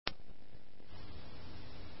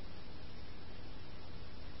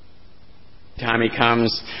Time he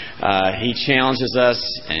comes, he challenges us,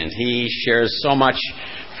 and he shares so much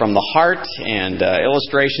from the heart and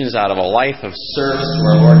illustrations out of a life of service to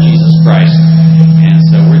our Lord Jesus Christ. And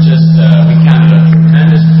so we count it a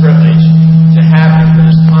tremendous privilege to have him for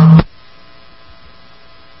this conference.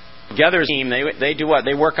 Together as a team, they do what?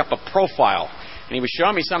 They work up a profile. And he was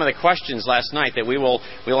showing me some of the questions last night that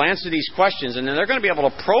we'll answer these questions, and then they're going to be able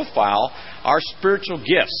to profile our spiritual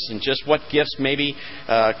gifts and just what gifts maybe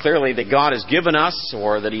clearly that God has given us,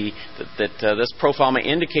 or that this profile may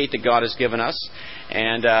indicate that God has given us.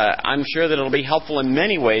 And I'm sure that it'll be helpful in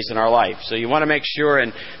many ways in our life. So you want to make sure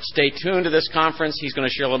and stay tuned to this conference. He's going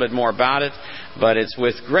to share a little bit more about it, but it's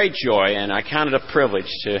with great joy, and I count it a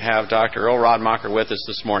privilege to have Dr. Earl Radmacher with us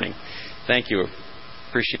this morning. Thank you.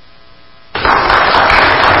 Appreciate it.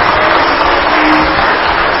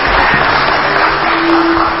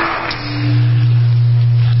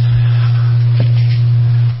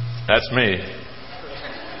 That's me.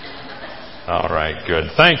 All right, good.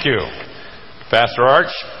 Thank you, Pastor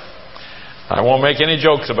Arch. I won't make any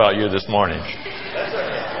jokes about you this morning.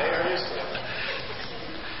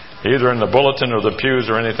 Either in the bulletin or the pews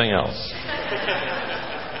or anything else.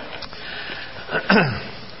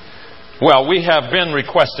 Well, we have been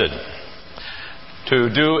requested to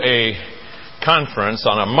do a conference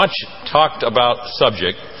on a much talked about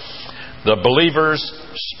subject, the believer's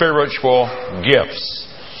spiritual gifts.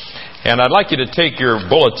 And I'd like you to take your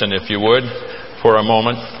bulletin, if you would, for a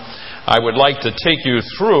moment. I would like to take you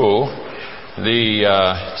through the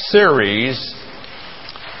series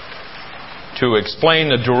to explain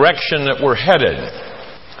the direction that we're headed.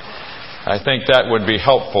 I think that would be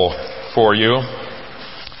helpful for you.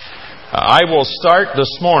 I will start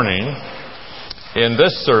this morning in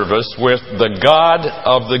this service with the God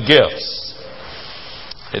of the gifts.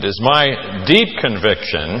 It is my deep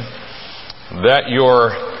conviction that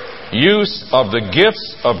your use of the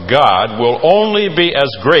gifts of God will only be as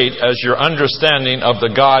great as your understanding of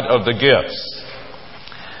the God of the gifts.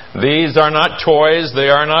 These are not toys, they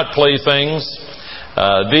are not playthings.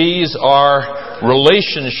 These are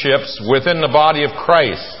relationships within the body of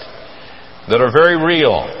Christ that are very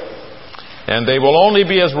real. And they will only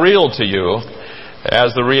be as real to you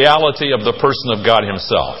as the reality of the person of God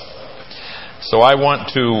Himself. So I want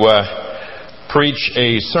to preach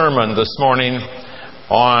a sermon this morning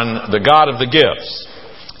on the God of the gifts.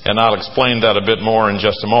 And I'll explain that a bit more in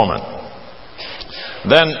just a moment.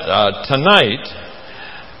 Then tonight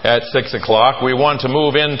at 6 o'clock, we want to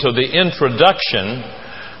move into the introduction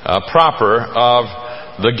proper of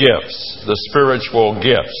the gifts, the spiritual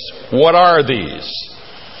gifts. What are these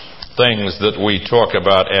things that we talk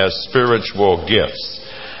about as spiritual gifts?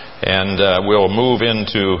 And we'll move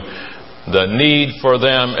into the need for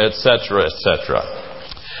them, etc., etc.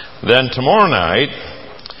 Then tomorrow night,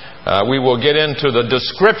 we will get into the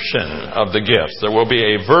description of the gifts. There will be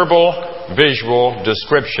a verbal, visual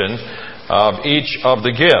description of each of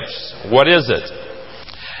the gifts. What is it?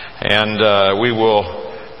 And we will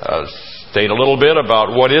state a little bit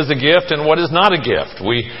about what is a gift and what is not a gift.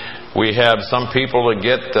 We have some people that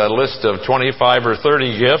get a list of 25 or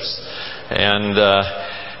 30 gifts, and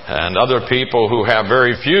other people who have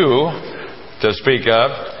very few to speak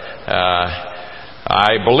of.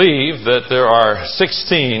 I believe that there are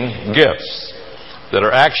 16 gifts that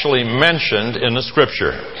are actually mentioned in the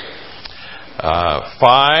Scripture.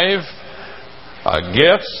 5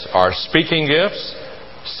 gifts are speaking gifts,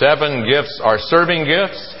 7 gifts are serving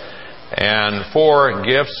gifts, and 4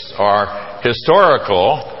 gifts are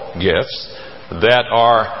historical gifts that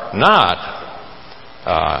are not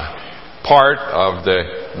part of the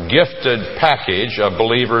gifted package of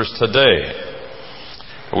believers today.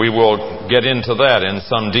 We will get into that in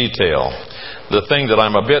some detail. The thing that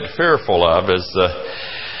I'm a bit fearful of is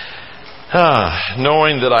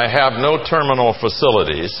knowing that I have no terminal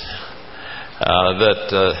facilities,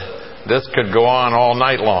 that this could go on all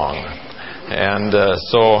night long. And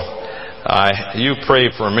so you pray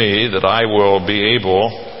for me that I will be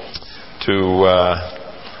able to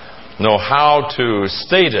know how to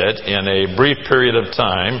state it in a brief period of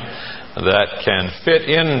time that can fit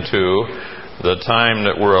into the time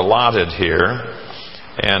that we're allotted here,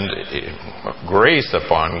 and grace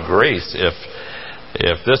upon grace,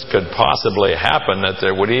 if this could possibly happen, that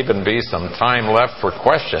there would even be some time left for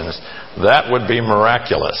questions, that would be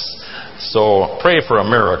miraculous. So pray for a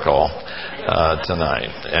miracle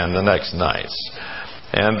tonight and the next nights.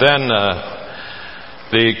 And then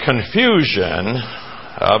the confusion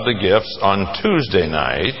of the gifts on Tuesday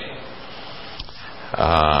night,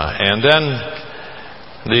 and then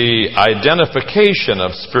the identification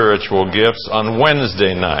of spiritual gifts on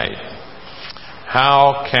Wednesday night.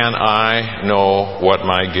 how can I know what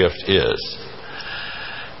my gift is?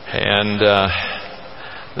 And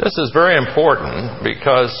this is very important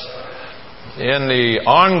because in the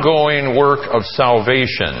ongoing work of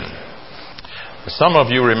salvation, some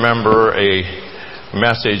of you remember a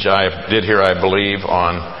message I did here, I believe,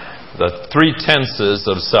 on the 3 tenses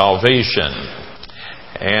of salvation.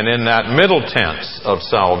 And in that middle tense of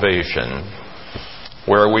salvation,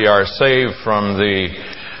 where we are saved from the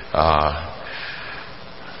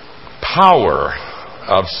power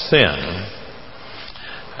of sin,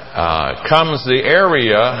 comes the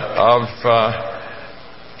area of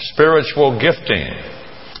spiritual gifting.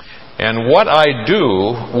 And what I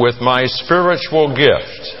do with my spiritual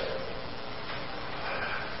gift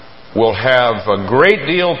will have a great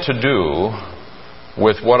deal to do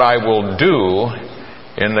with what I will do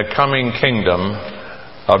in the coming kingdom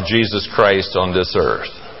of Jesus Christ on this earth.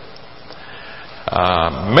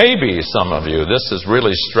 Maybe some of you, this is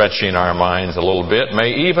really stretching our minds a little bit,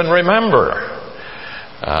 may even remember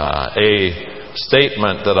a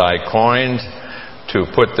statement that I coined to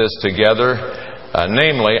put this together,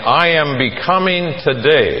 namely, I am becoming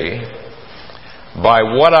today, by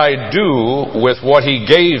what I do with what He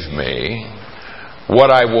gave me,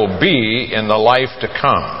 what I will be in the life to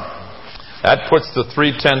come. That puts the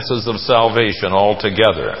 3 tenses of salvation all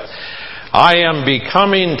together. I am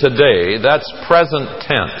becoming today, that's present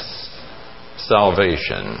tense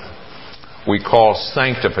salvation. We call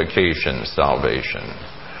sanctification salvation.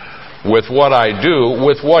 With what I do,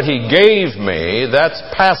 with what He gave me, that's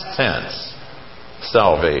past tense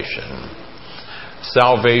salvation.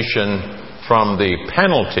 Salvation from the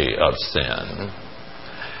penalty of sin.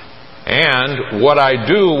 And what I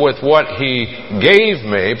do with what He gave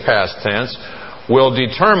me, past tense, will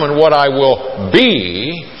determine what I will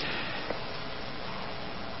be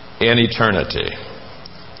in eternity.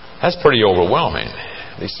 That's pretty overwhelming.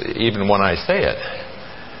 At least even when I say it,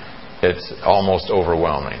 it's almost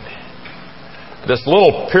overwhelming. This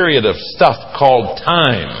little period of stuff called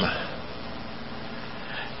time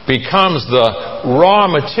becomes the raw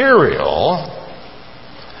material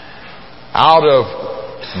out of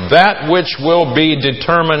that which will be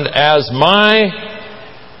determined as my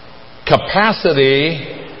capacity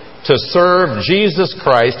to serve Jesus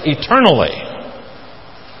Christ eternally.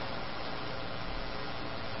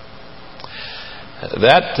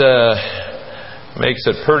 That makes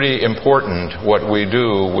it pretty important what we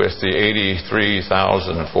do with the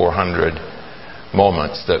 83,400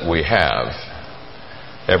 moments that we have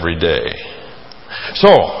every day.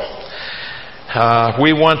 So,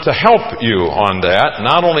 we want to help you on that,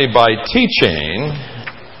 not only by teaching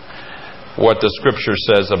what the Scripture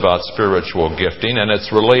says about spiritual gifting and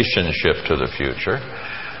its relationship to the future,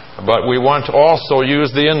 but we want to also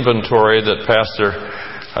use the inventory that Pastor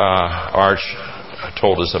Arch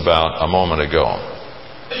told us about a moment ago.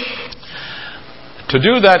 To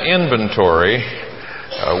do that inventory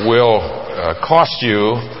will cost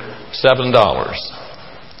you $7.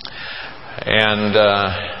 And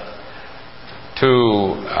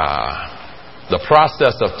the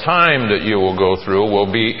process of time that you will go through will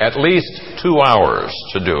be at least 2 hours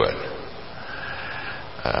to do it.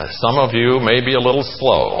 Some of you may be a little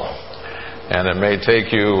slow, and it may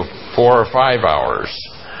take you 4 or 5 hours.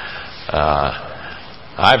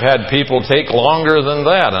 I've had people take longer than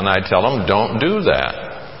that, and I tell them, don't do that.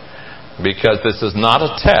 Because this is not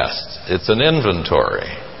a test. It's an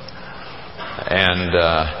inventory. And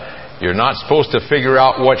you're not supposed to figure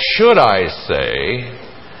out what should I say,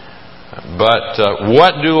 but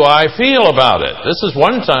what do I feel about it? This is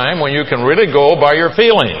one time when you can really go by your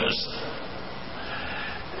feelings.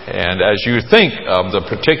 And as you think of the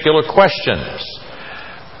particular questions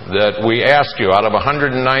that we ask you out of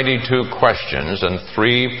 192 questions and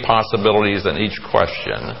 3 possibilities in each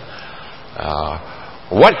question,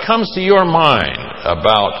 what comes to your mind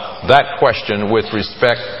about that question with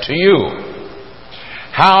respect to you?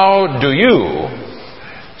 How do you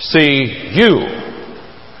see you?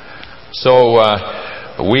 So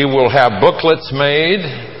we will have booklets made,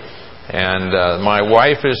 and my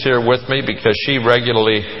wife is here with me because she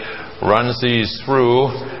regularly runs these through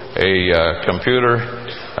a computer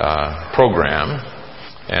program,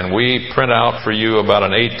 and we print out for you about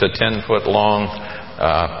an 8 to 10 foot long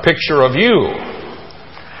picture of you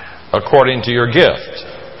according to your gift.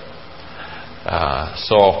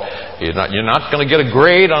 So you're not going to get a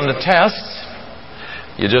grade on the test.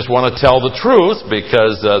 You just want to tell the truth,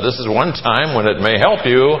 because this is one time when it may help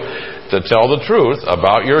you to tell the truth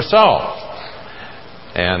about yourself.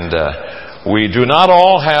 And we do not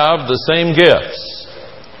all have the same gifts.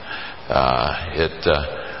 It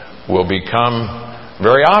will become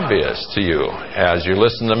very obvious to you as you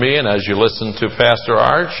listen to me and as you listen to Pastor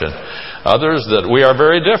Arch and others that we are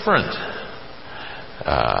very different.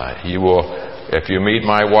 If you meet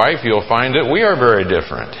my wife, you'll find that we are very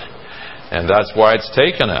different. And that's why it's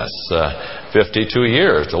taken us 52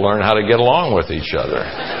 years to learn how to get along with each other.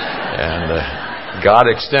 And God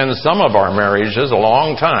extends some of our marriages a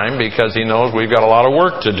long time because He knows we've got a lot of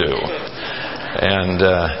work to do.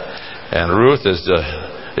 And Ruth is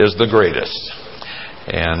the greatest.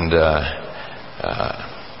 And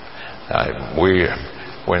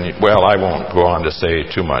I won't go on to say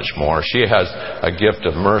too much more. She has a gift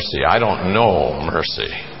of mercy. I don't know mercy.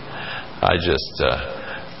 I just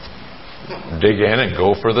dig in and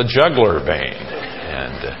go for the jugular vein.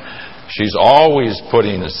 And she's always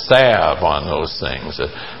putting salve on those things,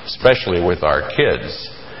 especially with our kids.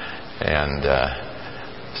 And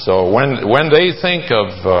so when they think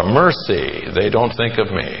of mercy, they don't think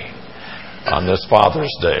of me on this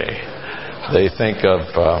Father's Day. They think of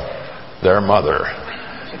their mother.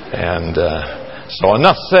 And so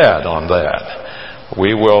enough said on that.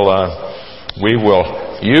 We will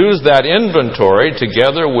use that inventory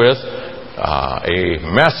together with a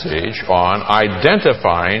message on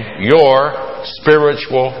identifying your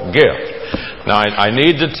spiritual gift. Now, I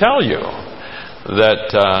need to tell you that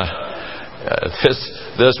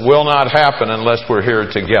this will not happen unless we're here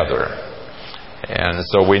together. And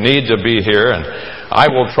so we need to be here, and I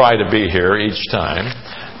will try to be here each time,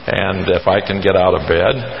 and if I can get out of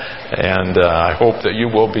bed, and I hope that you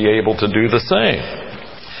will be able to do the same.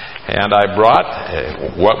 And I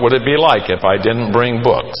brought, what would it be like if I didn't bring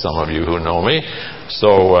books, some of you who know me.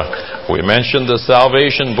 So we mentioned the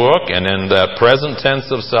salvation book, and in that present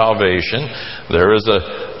tense of salvation, there is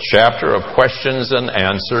a chapter of questions and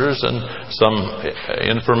answers and some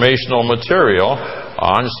informational material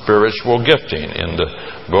on spiritual gifting in the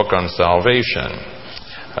book on salvation.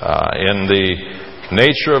 In the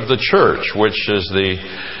nature of the church, which is the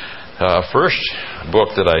first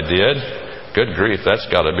book that I did, good grief, that's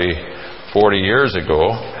got to be 40 years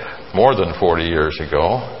ago, more than 40 years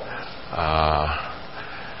ago.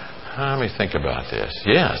 Let me think about this.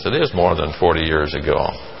 Yes, it is more than 40 years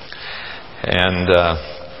ago. And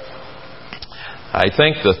I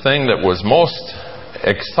think the thing that was most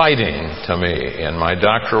exciting to me in my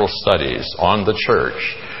doctoral studies on the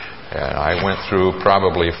church, I went through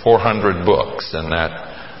probably 400 books in that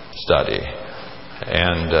study.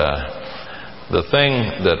 And the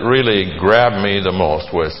thing that really grabbed me the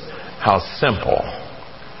most was how simple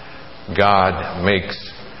God makes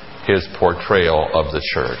His portrayal of the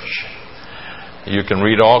church. You can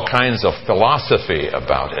read all kinds of philosophy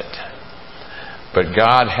about it, but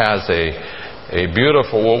God has a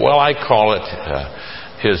beautiful, well, I call it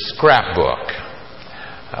His scrapbook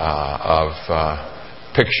of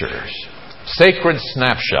pictures, sacred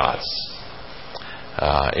snapshots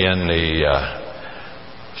in the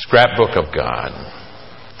scrapbook of God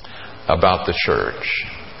about the church.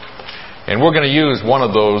 And we're going to use one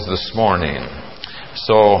of those this morning.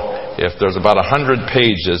 So if there's about 100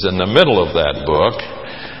 pages in the middle of that book,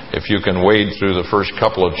 if you can wade through the first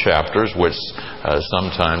couple of chapters, which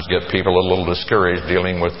sometimes get people a little discouraged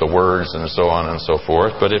dealing with the words and so on and so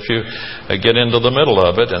forth. But if you get into the middle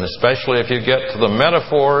of it, and especially if you get to the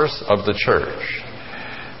metaphors of the church,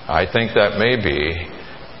 I think that may be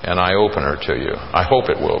an eye-opener to you. I hope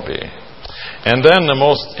it will be. And then the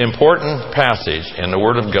most important passage in the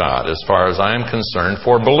Word of God, as far as I am concerned,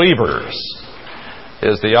 for believers,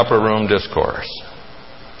 is the Upper Room Discourse.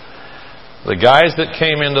 The guys that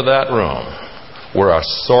came into that room were a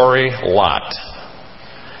sorry lot,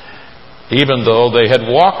 even though they had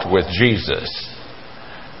walked with Jesus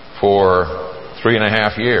for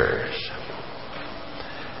 3.5 years.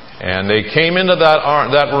 And they came into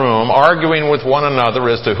that room arguing with one another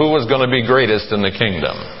as to who was going to be greatest in the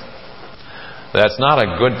kingdom. That's not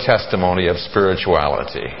a good testimony of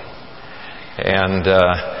spirituality. And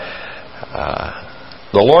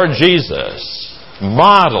the Lord Jesus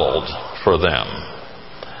modeled for them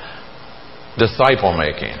disciple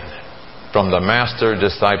making from the master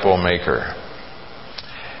disciple maker.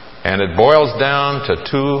 And it boils down to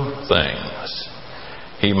two things.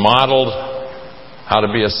 He modeled how to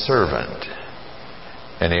be a servant,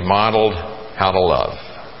 and He modeled how to love.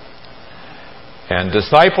 And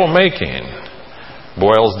disciple making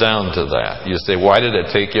boils down to that. You say, why did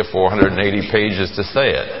it take you 480 pages to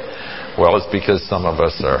say it? Well, it's because some of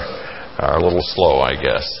us are a little slow, I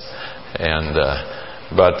guess. And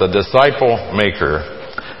but the disciple maker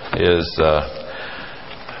is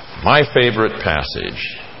my favorite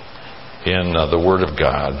passage in the Word of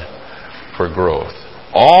God for growth.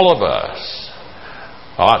 All of us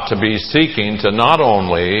ought to be seeking to not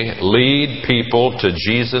only lead people to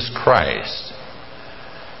Jesus Christ,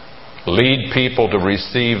 lead people to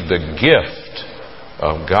receive the gift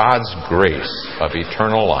of God's grace of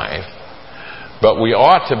eternal life, but we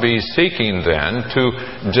ought to be seeking then to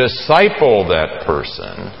disciple that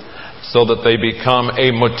person so that they become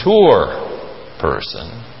a mature person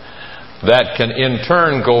that can in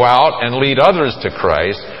turn go out and lead others to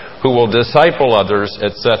Christ, who will disciple others,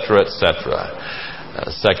 etc., etc.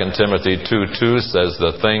 2 Timothy 2:2 says,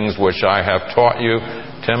 "The things which I have taught you,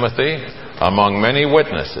 Timothy, among many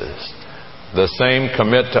witnesses, the same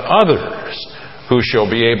commit to others, who shall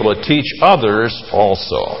be able to teach others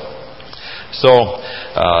also." So,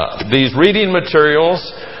 these reading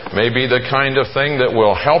materials may be the kind of thing that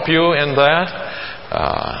will help you in that.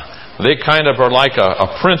 They kind of are like a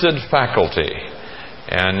printed faculty.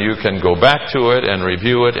 And you can go back to it and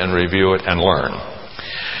review it and review it and learn.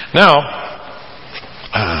 Now,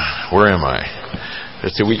 where am I?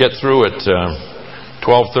 Let's see, we get through at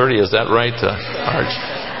 12:30. Is that right, Arch?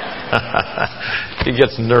 He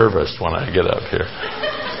gets nervous when I get up here.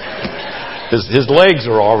 His legs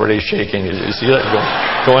are already shaking. You see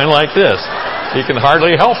that going like this? He can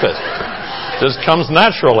hardly help it. Just comes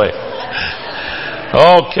naturally.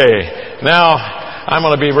 Okay, now I'm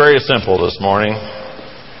going to be very simple this morning.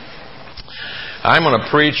 I'm going to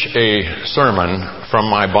preach a sermon from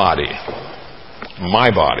my body. My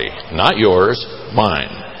body, not yours, mine.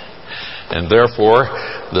 And therefore,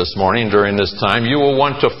 this morning during this time, you will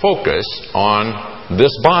want to focus on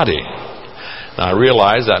this body. Now, I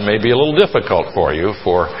realize that may be a little difficult for you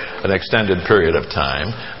for an extended period of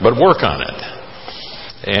time, but work on it.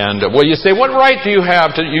 And, well, you say, what right do you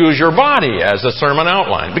have to use your body as a sermon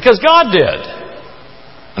outline? Because God did.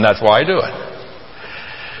 And that's why I do it.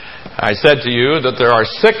 I said to you that there are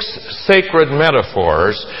 6 sacred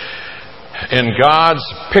metaphors in God's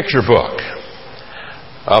picture book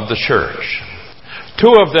of the church.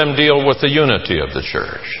 2 of them deal with the unity of the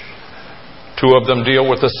church. 2 of them deal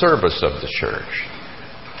with the service of the church.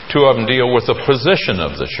 2 of them deal with the position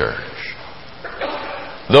of the church.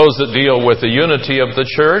 Those that deal with the unity of the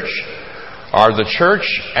church are the church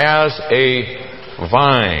as a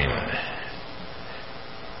vine.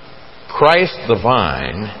 Christ the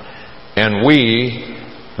vine, and we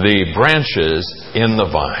the branches in the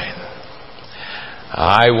vine.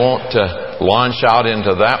 I won't launch out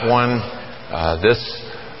into that one this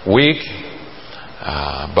week,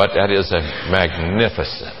 but that is a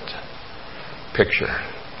magnificent picture.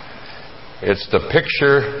 It's the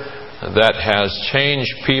picture that has changed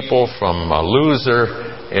people from a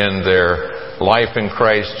loser in their life in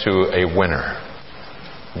Christ to a winner,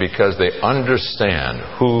 because they understand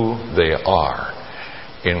who they are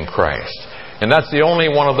in Christ. And that's the only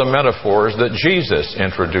one of the metaphors that Jesus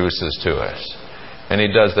introduces to us. And He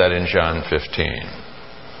does that in John 15.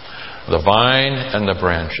 The vine and the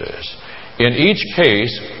branches. In each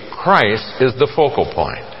case, Christ is the focal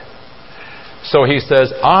point. So He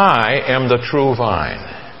says, I am the true vine.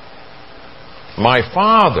 My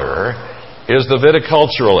Father is the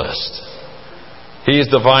viticulturalist. He is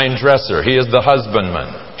the vine dresser. He is the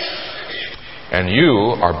husbandman. And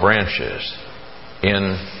you are branches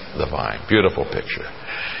in the vine. Beautiful picture.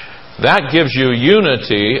 That gives you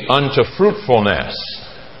unity unto fruitfulness.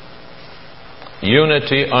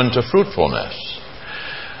 Unity unto fruitfulness.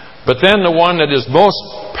 But then the one that is most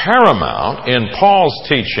paramount in Paul's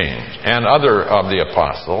teaching and other of the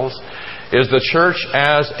apostles is the church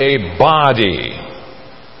as a body.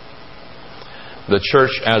 The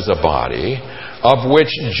church as a body, of which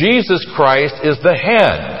Jesus Christ is the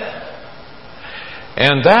head.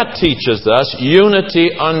 And that teaches us unity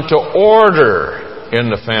unto order in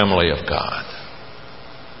the family of God.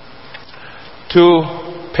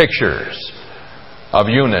 2 pictures of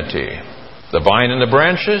unity. The vine and the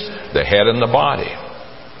branches, the head and the body.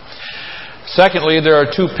 Secondly, there are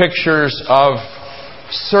 2 pictures of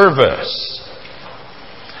service.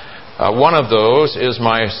 One of those is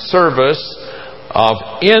my service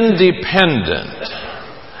of independent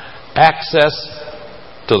access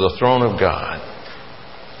to the throne of God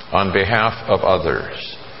on behalf of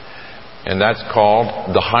others. And that's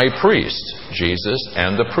called the high priest, Jesus,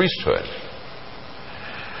 and the priesthood.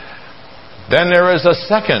 Then there is a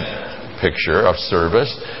second picture of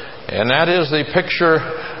service, and that is the picture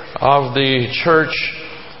of the church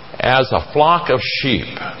as a flock of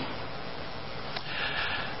sheep.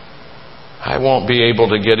 I won't be able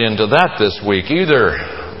to get into that this week either,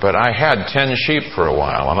 but I had 10 sheep for a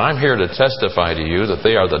while, and I'm here to testify to you that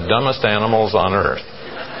they are the dumbest animals on earth.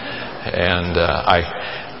 And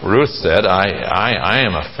Ruth said, I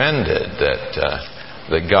am offended that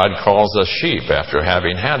that God calls us sheep after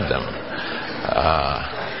having had them.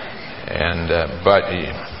 But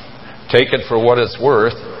take it for what it's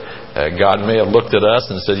worth. God may have looked at us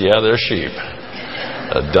and said, yeah, they're sheep.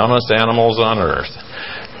 The dumbest animals on earth.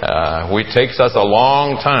 It takes us a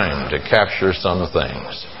long time to capture some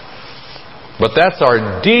things. But that's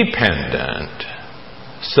our dependent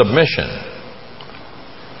submission.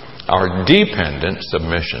 Our dependent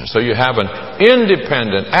submission. So you have an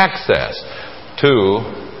independent access to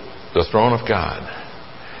the throne of God.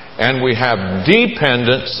 And we have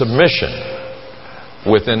dependent submission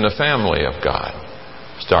within the family of God,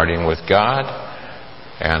 starting with God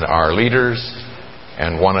and our leaders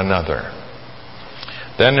and one another.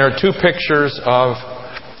 Then there are two pictures of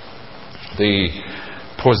the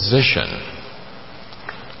position.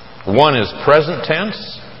 One is present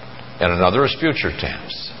tense and another is future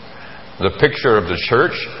tense. The picture of the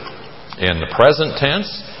church in the present tense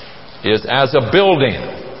is as a building.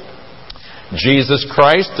 Jesus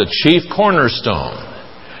Christ, the chief cornerstone,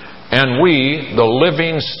 and we, the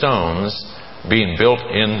living stones, being built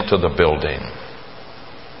into the building.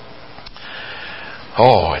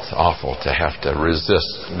 Oh, it's awful to have to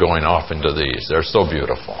resist going off into these. They're so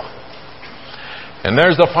beautiful. And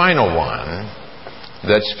there's the final one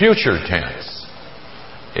that's future tense.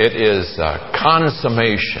 It is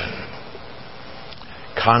consummation.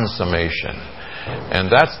 Consummation.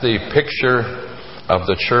 And that's the picture of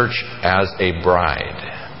the church as a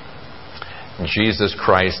bride. Jesus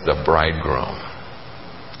Christ, the bridegroom.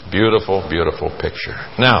 Beautiful, beautiful picture.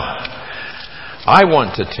 Now, I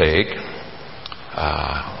want to take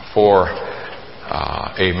for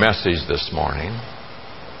a message this morning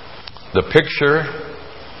the picture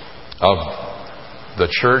of the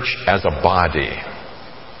church as a body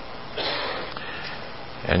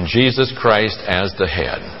and Jesus Christ as the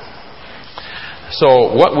head.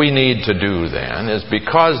 So what we need to do then is,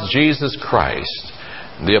 because Jesus Christ,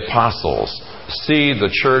 the apostles, see the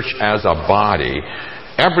church as a body,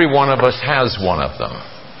 every one of us has one of them.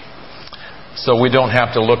 So we don't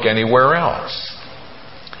have to look anywhere else.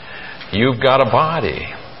 You've got a body,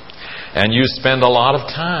 and you spend a lot of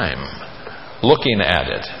time looking at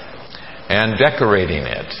it, and decorating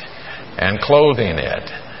it, and clothing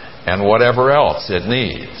it, and whatever else it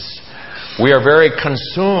needs. We are very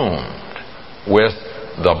consumed with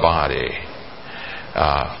the body,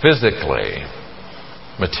 physically,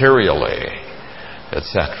 materially,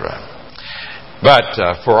 etc. But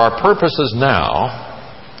for our purposes now,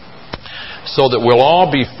 so that we'll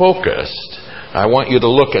all be focused, I want you to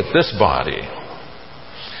look at this body.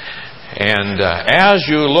 And as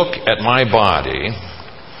you look at my body,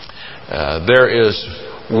 there is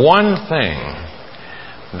one thing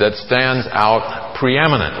that stands out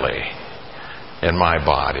preeminently in my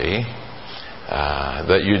body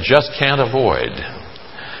that you just can't avoid.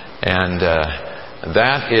 And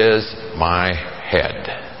that is my head.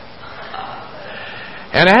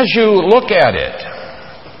 And as you look at it,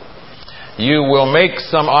 you will make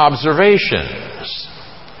some observations.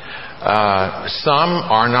 Some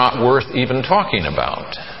are not worth even talking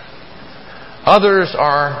about. Others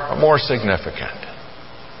are more significant.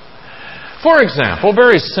 For example,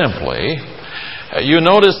 very simply, you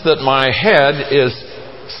notice that my head is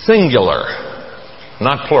singular,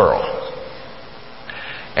 not plural.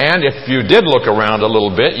 And if you did look around a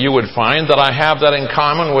little bit, you would find that I have that in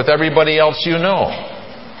common with everybody else you know.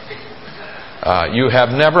 You have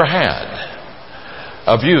never had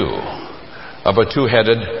a view of a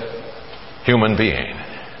two-headed human being.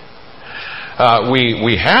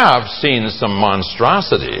 We have seen some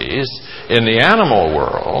monstrosities in the animal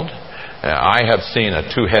world. I have seen a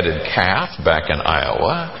two-headed calf back in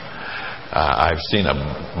Iowa. I've seen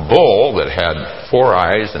a bull that had 4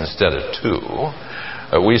 eyes instead of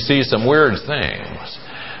 2. We see some weird things.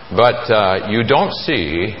 But you don't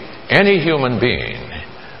see any human being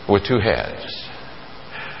with 2 heads.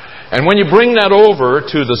 And when you bring that over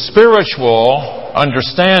to the spiritual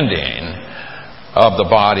understanding of the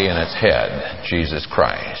body and its head, Jesus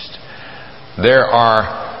Christ, there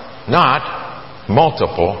are not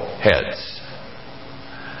multiple heads.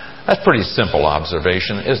 That's a pretty simple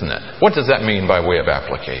observation, isn't it? What does that mean by way of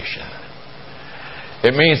application?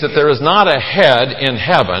 It means that there is not a head in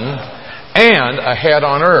heaven and a head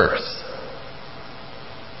on earth.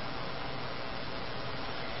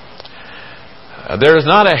 There is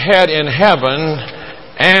not a head in heaven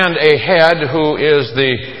and a head who is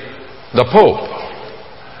the Pope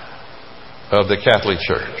of the Catholic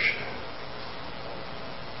Church.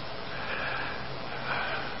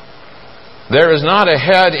 There is not a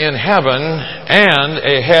head in heaven and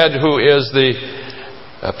a head who is the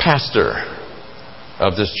pastor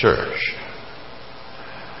of this church.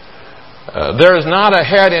 There is not a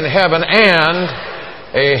head in heaven and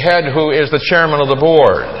a head who is the chairman of the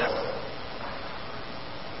board.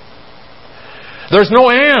 There's no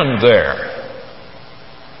and there.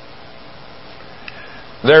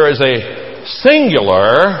 There is a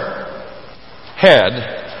singular head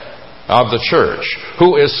of the church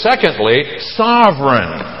who is, secondly,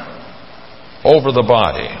 sovereign over the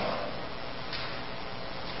body.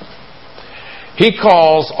 He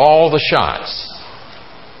calls all the shots.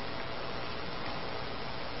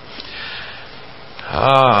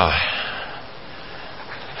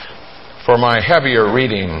 For my heavier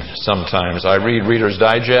reading, sometimes I read Reader's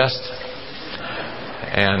Digest.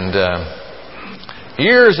 And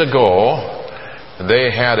years ago, they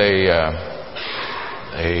had a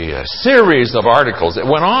series of articles that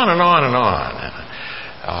went on and on and on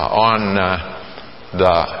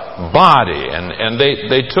the body, and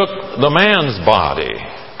they took the man's body.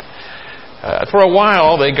 For a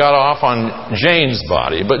while, they got off on Jane's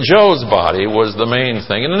body, but Joe's body was the main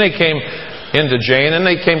thing. And then they came into Jane, and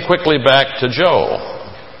they came quickly back to Joe.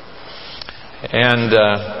 And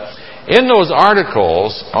in those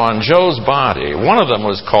articles on Joe's body, one of them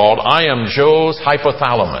was called, "I am Joe's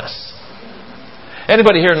hypothalamus."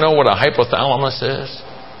 Anybody here know what a hypothalamus is?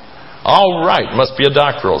 All right, must be a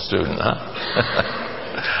doctoral student, huh?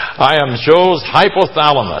 I am Joe's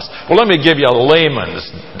hypothalamus. Well, let me give you a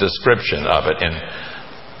layman's description of it in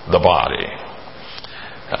the body.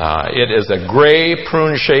 It is a gray,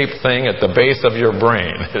 prune-shaped thing at the base of your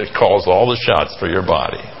brain. It calls all the shots for your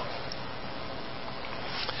body.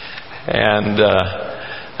 And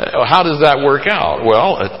how does that work out?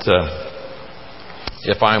 Well,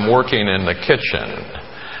 if I'm working in the kitchen,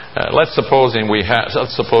 let's suppose we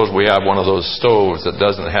have one of those stoves that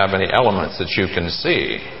doesn't have any elements that you can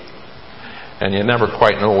see, and you never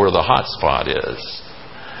quite know where the hot spot is.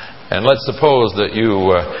 And let's suppose that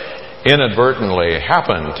you inadvertently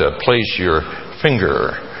happen to place your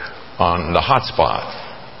finger on the hot spot.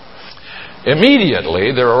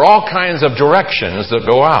 Immediately, there are all kinds of directions that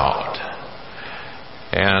go out.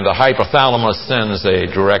 And the hypothalamus sends a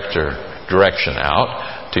direction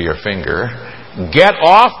out to your finger. Get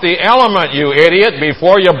off the element, you idiot,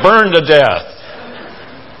 before you burn to death.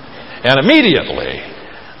 And immediately,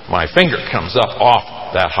 my finger comes up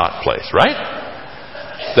off that hot place, right?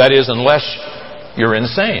 That is, unless you're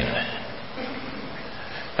insane.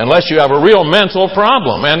 Unless you have a real mental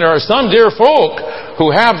problem. And there are some dear folk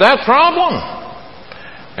who have that problem.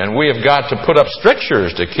 And we have got to put up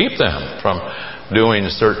strictures to keep them from doing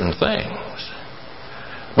certain things.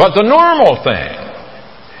 But the normal thing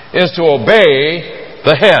is to obey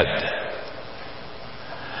the head.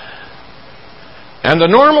 And the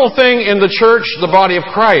normal thing in the church, the body of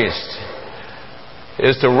Christ,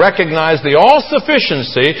 is to recognize the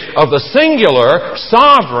all-sufficiency of the singular,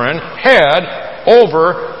 sovereign head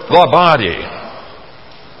over the body.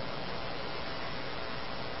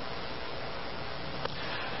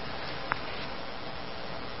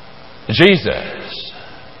 Jesus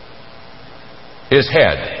is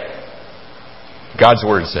head, God's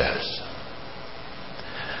Word says.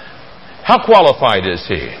 How qualified is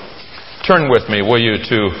He? Turn with me, will you,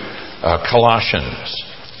 to Colossians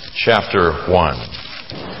chapter 1.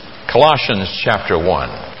 Colossians chapter 1.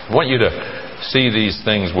 I want you to see these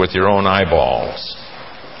things with your own eyeballs,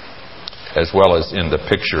 as well as in the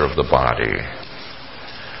picture of the body.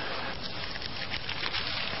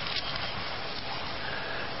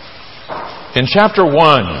 In chapter 1,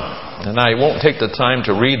 and I won't take the time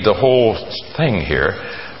to read the whole thing here,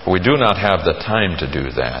 we do not have the time to do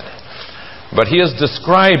that. But he is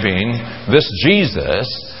describing this Jesus,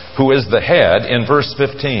 who is the head, in verse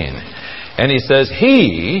 15. And he says,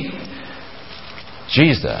 He,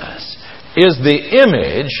 Jesus, is the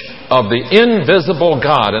image of the invisible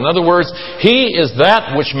God. In other words, He is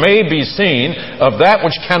that which may be seen of that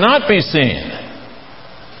which cannot be seen.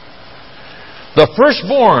 The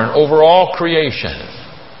firstborn over all creation.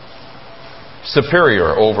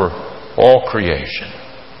 Superior over all creation.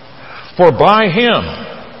 For by Him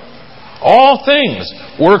all things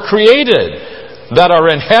were created that are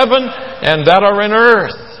in heaven and that are in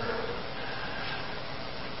earth.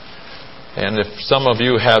 And if some of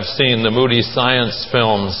you have seen the Moody science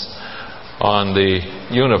films on the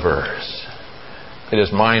universe, it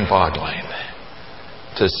is mind-boggling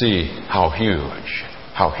to see how huge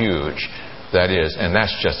that is. And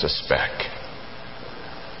that's just a speck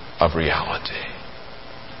of reality.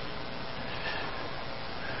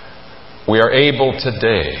 We are able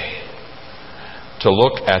today to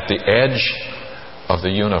look at the edge of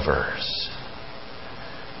the universe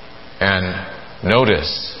and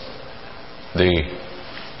notice the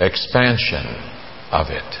expansion of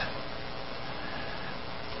it.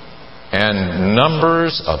 and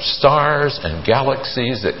numbers of stars and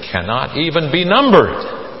galaxies that cannot even be numbered.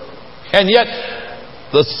 And yet,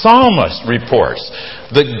 the psalmist reports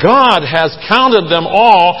that God has counted them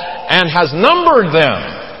all and has numbered them.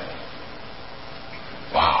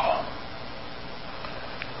 Wow.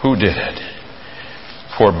 Who did it?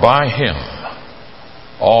 For by Him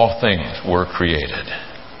all things were created,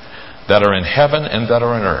 that are in heaven and that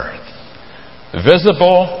are in earth,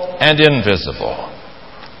 visible and invisible,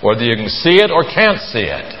 whether you can see it or can't see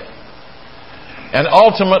it. And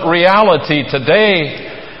ultimate reality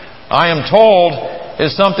today, I am told,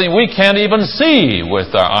 is something we can't even see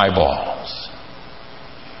with our eyeballs.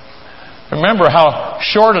 Remember how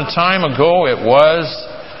short a time ago it was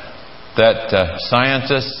that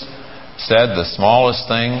scientists said the smallest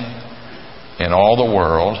thing in all the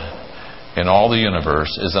world, in all the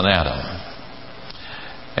universe, is an atom.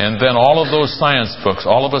 And then all of those science books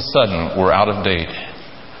all of a sudden were out of date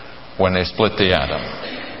when they split the atom.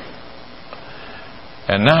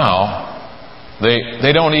 And now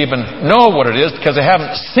they don't even know what it is because they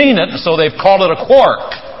haven't seen it, so they've called it a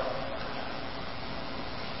quark.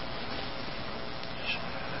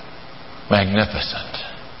 Magnificent.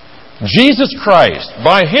 Jesus Christ,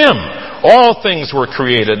 by Him all things were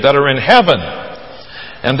created that are in heaven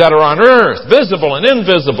and that are on earth, visible and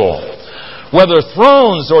invisible, whether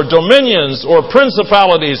thrones or dominions or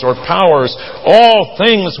principalities or powers, all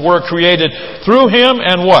things were created through Him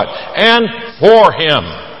and what? And for Him.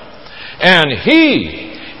 And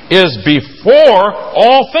He is before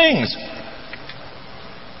all things.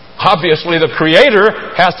 Obviously, the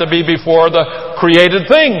Creator has to be before the created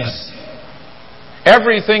things.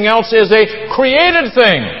 Everything else is a created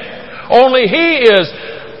thing. Only He is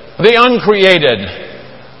the uncreated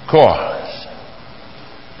cause.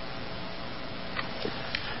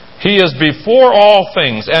 He is before all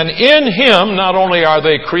things, and in Him not only are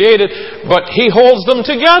they created, but He holds them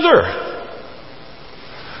together.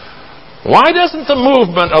 Why doesn't the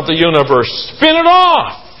movement of the universe spin it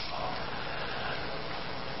off?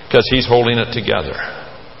 Because He's holding it together.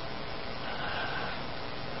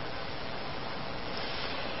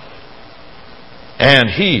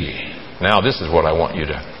 And He, now this is what I want you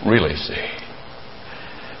to really see.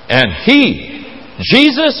 And He,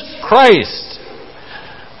 Jesus Christ,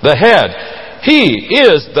 the head, He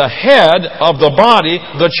is the head of the body,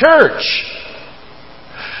 the church.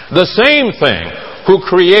 The same thing, who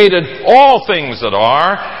created all things that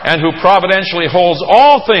are, and who providentially holds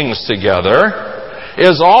all things together,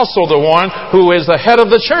 is also the one who is the head of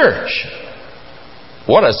the church.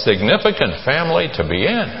 What a significant family to be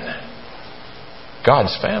in.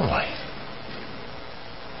 God's family.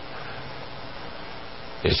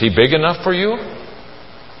 Is He big enough for you?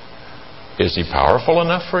 Is He powerful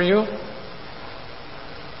enough for you?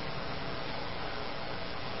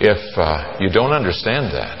 If you don't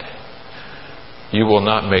understand that, you will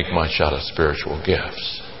not make much out of spiritual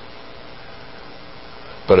gifts.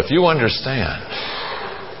 But if you understand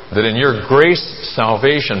that in your grace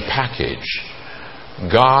salvation package,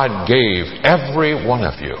 God gave every one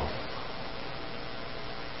of you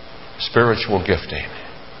spiritual gifting,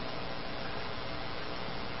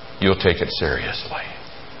 you'll take it seriously.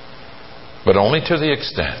 But only to the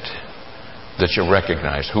extent that you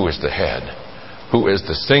recognize who is the head, who is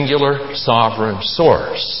the singular, sovereign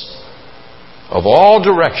source of all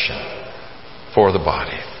direction for the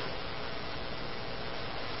body.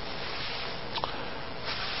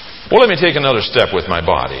 Well, let me take another step with my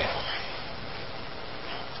body.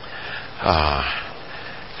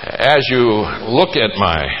 As you look at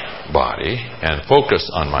my body and focus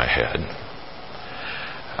on my head,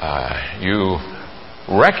 you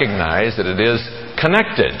recognize that it is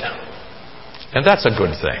connected. And that's a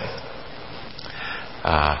good thing.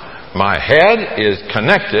 My head is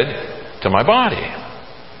connected to my body.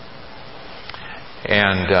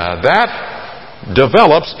 And that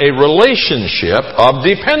develops a relationship of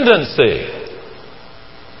dependency.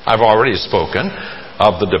 I've already spoken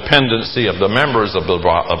of the dependency of the members of the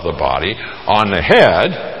body on the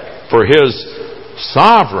head for His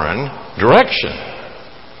sovereign direction.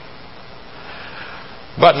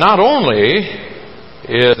 But not only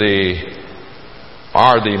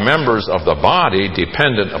are the members of the body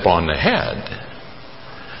dependent upon the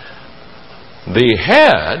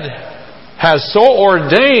head has so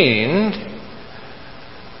ordained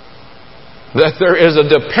that there is a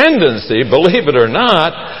dependency, believe it or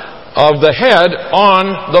not, of the head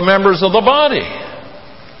on the members of the body.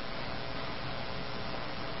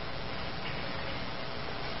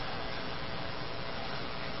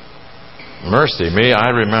 Mercy me, I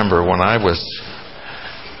remember when I was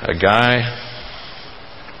a guy,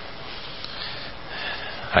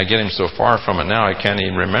 I get him so far from it now I can't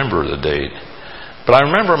even remember the date. But I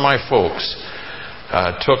remember my folks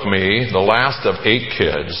took me, the last of 8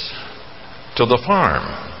 kids, to the farm.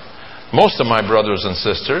 Most of my brothers and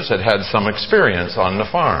sisters had had some experience on the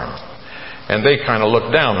farm. And they kind of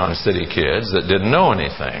looked down on city kids that didn't know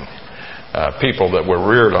anything. People that were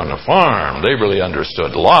reared on the farm, they really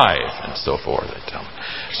understood life and so forth.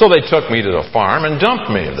 So they took me to the farm and dumped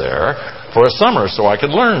me there for a summer so I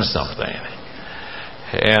could learn something.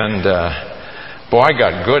 And boy, I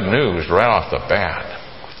got good news right off the bat.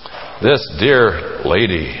 This dear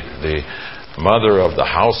lady, the mother of the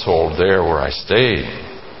household there where I stayed,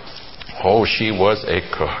 oh, she was a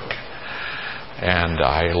cook. And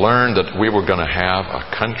I learned that we were going to have a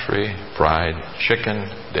country fried chicken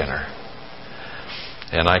dinner.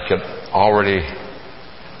 And I could already,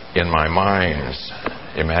 in my mind's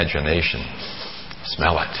imagination,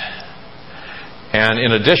 smell it. And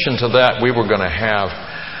in addition to that, we were going to have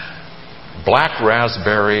black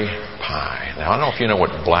raspberry pie. Now, I don't know if you know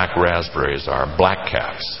what black raspberries are. Black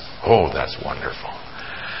caps. Oh, that's wonderful.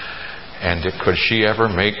 And could she ever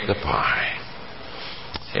make the pie?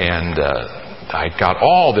 And I got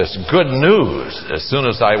all this good news as soon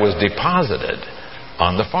as I was deposited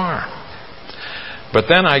on the farm. But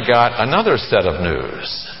then I got another set of news.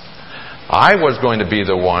 I was going to be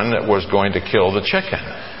the one that was going to kill the chicken.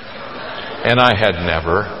 And I had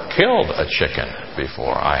never killed a chicken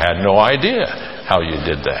before. I had no idea how you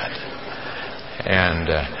did that.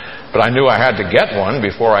 But I knew I had to get one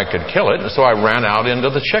before I could kill it, and so I ran out into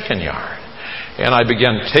the chicken yard. And I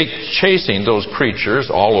began chasing those creatures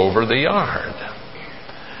all over the yard.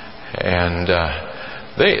 And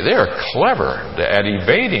they're clever at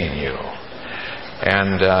evading you.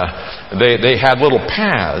 And they had little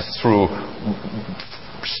paths through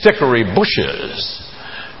stickery bushes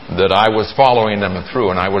that I was following them through,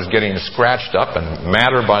 and I was getting scratched up and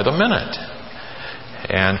madder by the minute.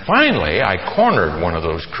 And finally, I cornered one of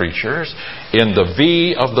those creatures in the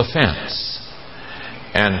V of the fence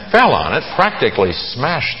and fell on it, practically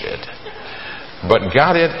smashed it, but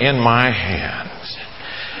got it in my hands.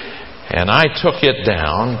 And I took it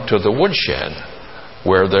down to the woodshed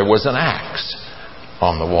where there was an axe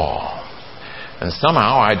on the wall. And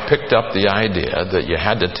somehow I'd picked up the idea that you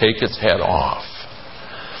had to take its head off.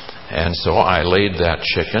 And so I laid that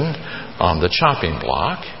chicken on the chopping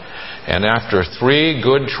block, and after 3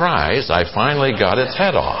 good tries, I finally got its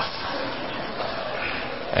head off.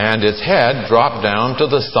 And its head dropped down to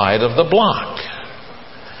the side of the block.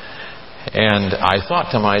 And I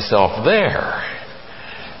thought to myself, there,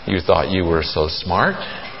 you thought you were so smart,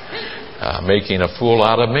 making a fool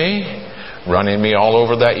out of me, running me all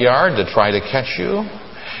over that yard to try to catch you.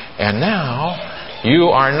 And now you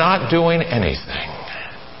are not doing anything.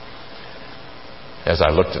 As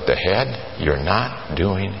I looked at the head, you're not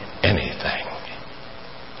doing anything.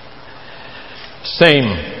 Same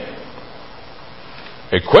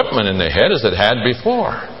equipment in the head as it had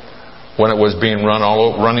before when it was being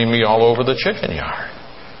running me all over the chicken yard.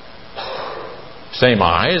 Same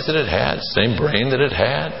eyes that it had, same brain that it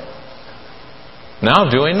had.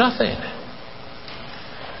 Now doing nothing.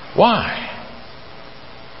 Why?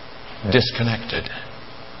 Disconnected.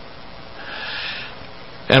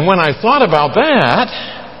 And when I thought about that,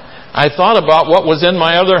 I thought about what was in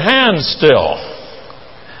my other hand still.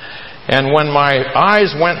 And when my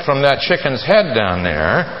eyes went from that chicken's head down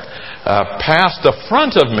there, past the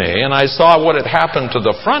front of me, and I saw what had happened to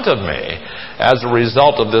the front of me as a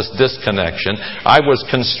result of this disconnection, I was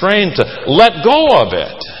constrained to let go of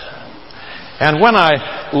it. And when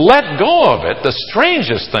I let go of it, the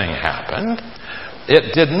strangest thing happened.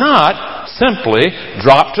 It did not simply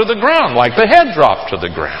drop to the ground like the head dropped to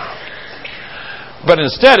the ground. But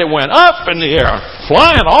instead it went up in the air,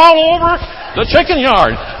 flying all over the chicken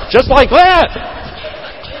yard, just like that.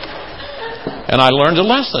 And I learned a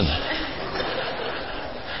lesson.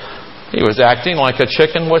 He was acting like a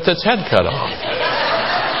chicken with its head cut off.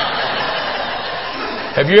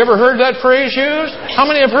 Have you ever heard that phrase used? How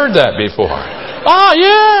many have heard that before? Oh,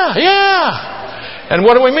 yeah. And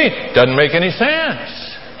what do we mean? Doesn't make any sense.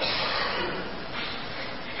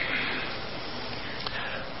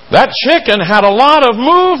 That chicken had a lot of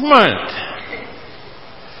movement,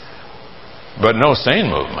 but no sane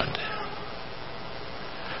movement.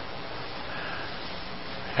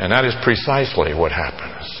 And that is precisely what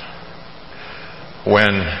happens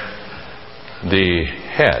when the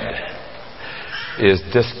head is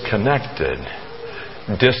disconnected,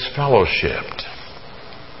 disfellowshipped.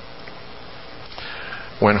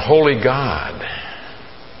 When holy God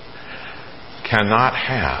cannot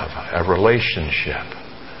have a relationship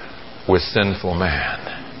with sinful man.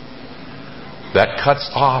 that cuts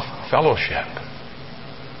off fellowship.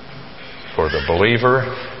 For the believer,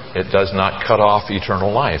 it does not cut off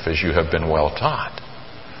eternal life, as you have been well taught.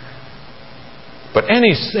 But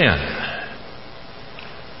any sin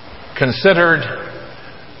considered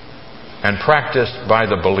and practiced by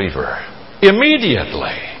the believer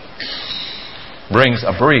immediately brings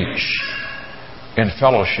a breach in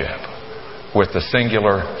fellowship with the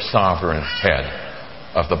singular sovereign head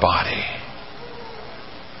of the body.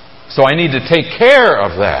 So I need to take care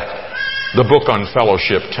of that. The book on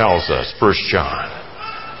fellowship tells us, 1 John.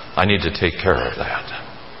 I need to take care of that.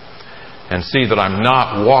 And see that I'm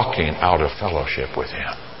not walking out of fellowship with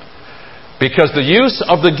Him. Because the use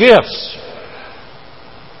of the gifts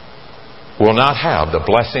will not have the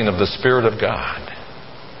blessing of the Spirit of God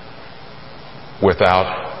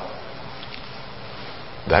without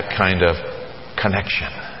that kind of connection.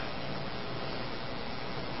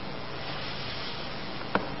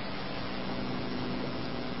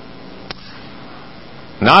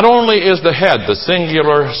 Not only is the head the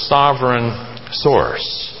singular sovereign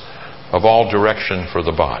source of all direction for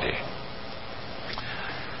the body,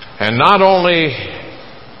 and not only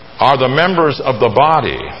are the members of the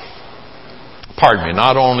body,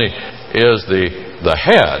 not only is the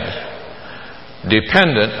head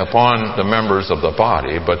dependent upon the members of the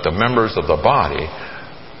body, but the members of the body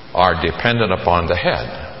are dependent upon the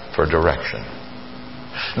head for direction.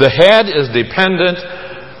 The head is dependent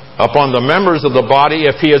upon the members of the body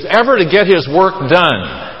if he is ever to get his work done.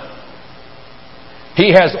 He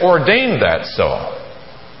has ordained that so.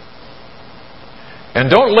 And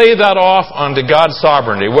don't lay that off onto God's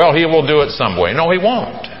sovereignty. Well, He will do it some way. No, He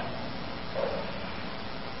won't.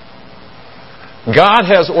 God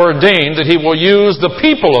has ordained that He will use the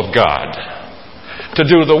people of God to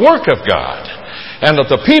do the work of God. And that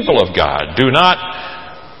the people of God do not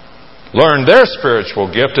learn their spiritual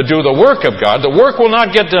gift to do the work of God, the work will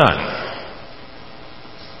not get done.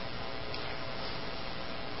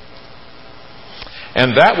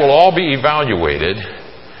 And that will all be evaluated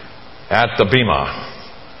at the Bema.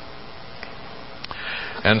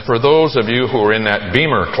 And for those of you who are in that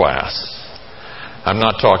Beamer class, I'm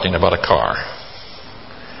not talking about a car.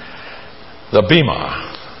 The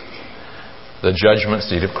Bema, the judgment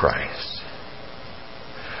seat of Christ,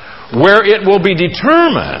 where it will be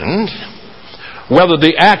determined whether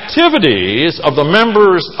the activities of the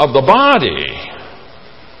members of the body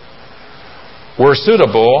were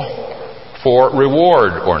suitable for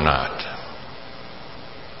reward or not.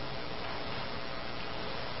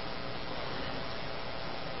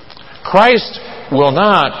 Christ will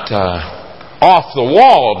not, off the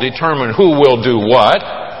wall, determine who will do what.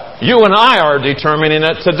 You and I are determining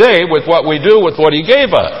it today with what we do with what He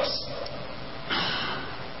gave us.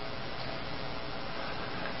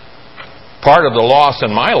 Part of the loss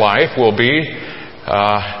in my life will be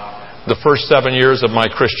the first 7 years of my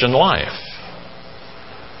Christian life,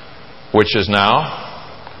 which is now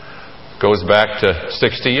goes back to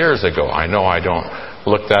 60 years ago. I know I don't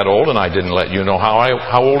look that old, and I didn't let you know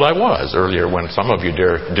how old I was earlier when some of you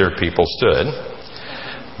dear people stood.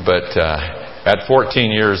 But at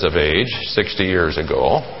 14 years of age, 60 years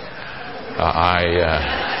ago,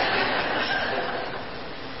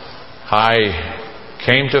 I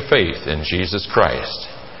came to faith in Jesus Christ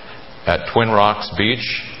at Twin Rocks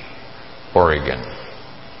Beach, Oregon,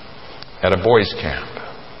 at a boys' camp.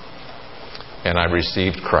 And I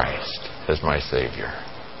received Christ as my Savior.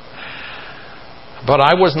 But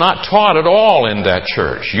I was not taught at all in that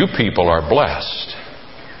church. You people are blessed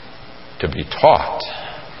to be taught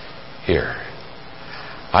here.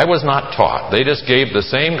 I was not taught. They just gave the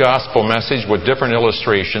same gospel message with different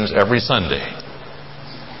illustrations every Sunday.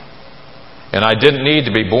 And I didn't need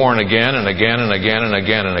to be born again and again and again and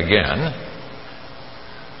again and again.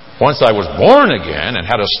 Once I was born again and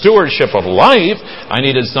had a stewardship of life, I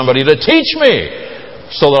needed somebody to teach me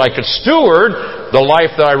so that I could steward the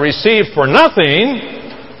life that I received for nothing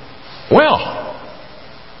well.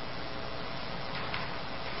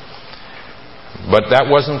 But that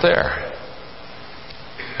wasn't there.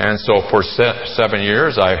 And so for 7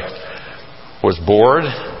 years I was bored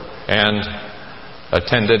and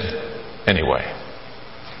attended anyway.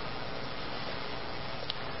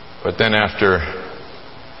 But then after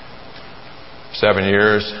 7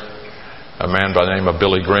 years, a man by the name of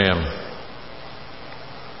Billy Graham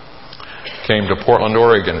came to Portland,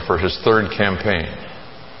 Oregon for his third campaign.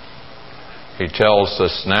 He tells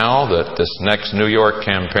us now that this next New York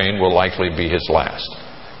campaign will likely be his last,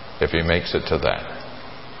 if he makes it to that.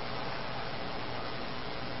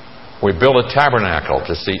 We built a tabernacle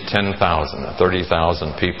to seat 10,000.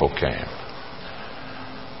 30,000 people came.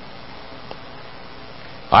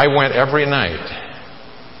 I went every night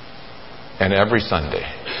and every Sunday.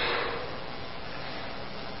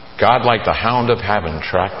 God, like the hound of heaven,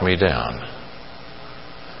 tracked me down.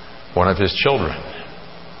 One of His children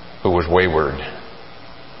who was wayward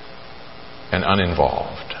and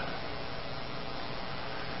uninvolved.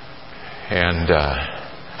 And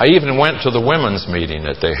I even went to the women's meeting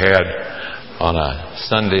that they had on a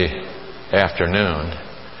Sunday afternoon,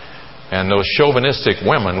 and those chauvinistic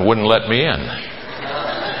women wouldn't let me in.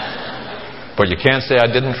 But you can't say I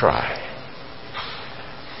didn't try.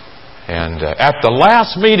 And at the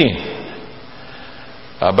last meeting,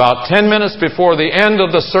 about 10 minutes before the end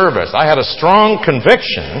of the service, I had a strong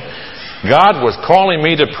conviction God was calling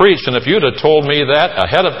me to preach. And if you'd have told me that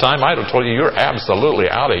ahead of time, I'd have told you, you're absolutely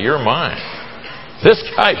out of your mind. This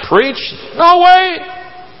guy preached? No way!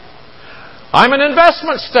 I'm an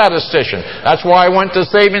investment statistician. That's why I went to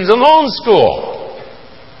savings and loan school.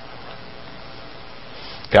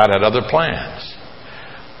 God had other plans.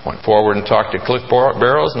 Went forward and talked to Cliff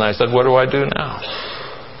Barrows, and I said, what do I do now?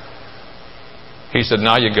 He said,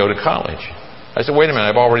 now you go to college. I said, wait a minute,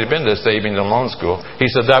 I've already been to savings and loan school. He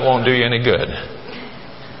said, that won't do you any good.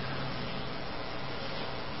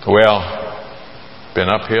 Well, been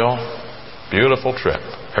uphill, beautiful trip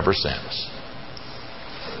ever since.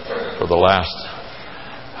 For the last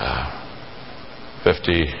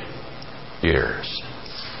 50 years.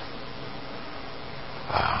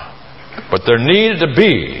 But there needed to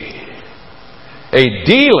be a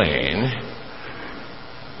dealing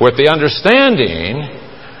with the understanding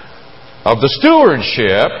of the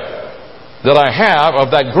stewardship that I have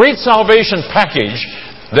of that great salvation package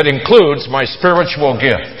that includes my spiritual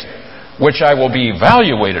gift, which I will be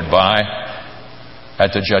evaluated by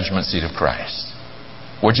at the judgment seat of Christ.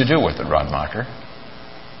 What'd you do with it, Rodmacher?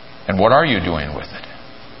 And what are you doing with it?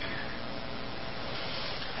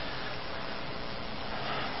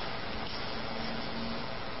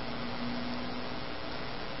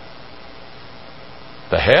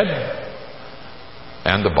 The head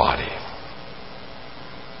and the body.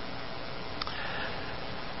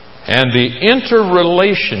 And the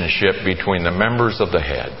interrelationship between the members of the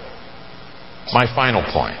head. My final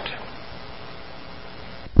point.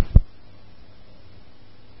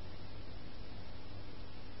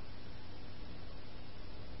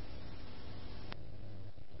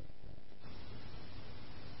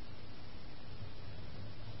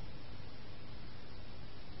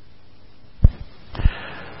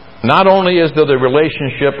 Not only is there the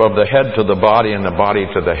relationship of the head to the body and the body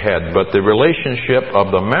to the head, but the relationship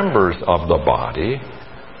of the members of the body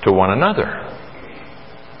to one another.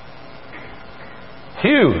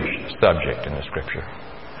 Huge subject in the Scripture.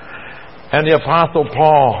 And the Apostle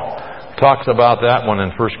Paul talks about that one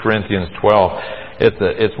in 1 Corinthians 12.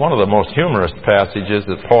 It's one of the most humorous passages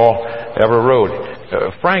that Paul ever wrote.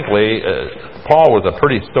 Frankly, Paul was a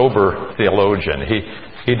pretty sober theologian.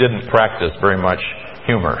 He didn't practice very much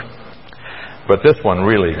humor. But this one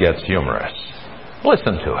really gets humorous.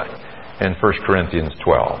 Listen to it in 1 Corinthians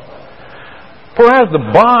 12. For as the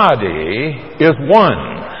body is one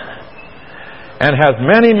and has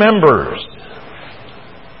many members,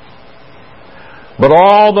 but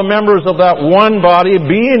all the members of that one body,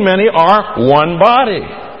 being many, are one body,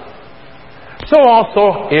 so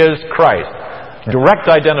also is Christ. Direct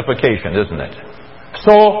identification, isn't it?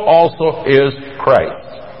 So also is Christ.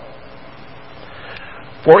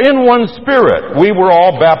 For in one Spirit we were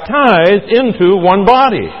all baptized into one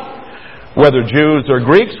body, whether Jews or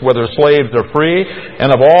Greeks, whether slaves or free,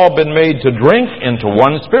 and have all been made to drink into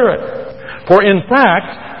one Spirit. For in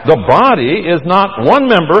fact, the body is not one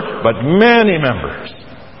member, but many members.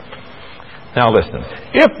 Now listen,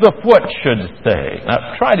 if the foot should say,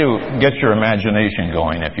 now try to get your imagination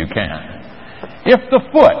going if you can. If the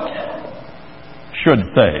foot should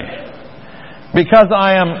say, because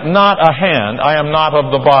I am not a hand, I am not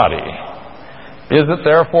of the body, is it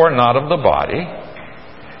therefore not of the body?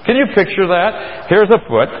 Can you picture that? Here's a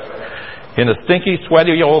foot in a stinky,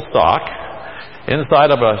 sweaty old sock,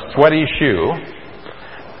 inside of a sweaty shoe,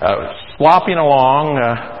 slopping along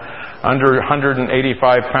under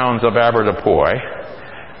 185 pounds of avoirdupois,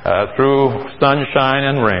 through sunshine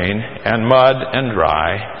and rain, and mud and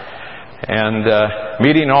dry, and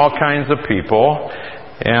meeting all kinds of people.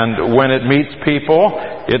 And when it meets people,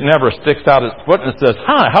 it never sticks out its foot and says,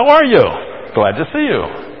 "Hi, how are you? Glad to see you."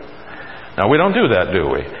 Now, we don't do that, do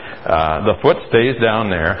we? The foot stays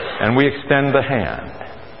down there, and we extend the hand.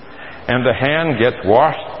 And the hand gets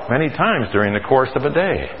washed many times during the course of a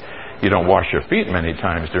day. You don't wash your feet many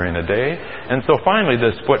times during a day. And so finally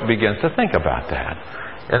this foot begins to think about that.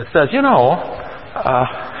 And it says,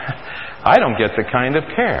 I don't get the kind of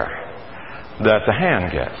care that the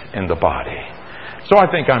hand gets in the body. So I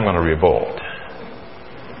think I'm going to revolt.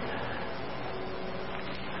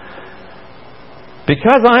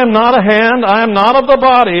 Because I am not a hand, I am not of the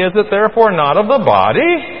body. Is it therefore not of the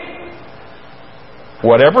body?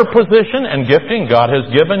 Whatever position and gifting God has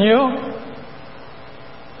given you.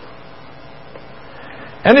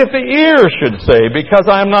 And if the ear should say, because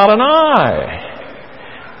I am not an eye,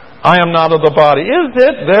 I am not of the body. Is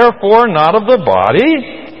it therefore not of the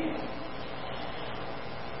body?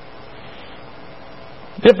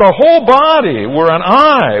 If the whole body were an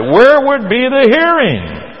eye, where would be the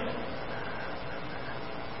hearing?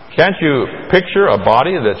 Can't you picture a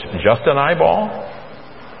body that's just an eyeball?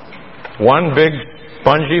 One big,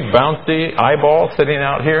 spongy, bouncy eyeball sitting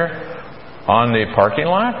out here on the parking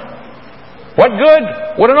lot? What good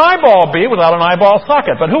would an eyeball be without an eyeball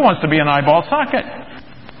socket? But who wants to be an eyeball socket?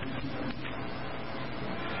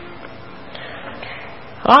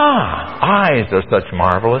 Eyes are such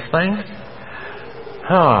marvelous things.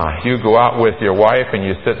 You go out with your wife and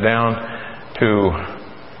you sit down to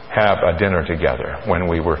have a dinner together when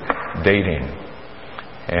we were dating.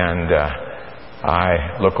 And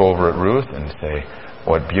I look over at Ruth and say,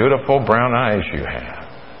 what beautiful brown eyes you have.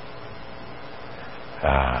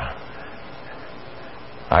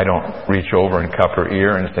 I don't reach over and cup her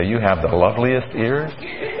ear and say, you have the loveliest ears.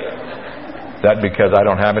 Is that because I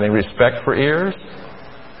don't have any respect for ears?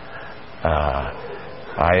 I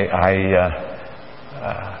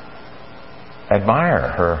admire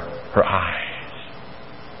her eyes.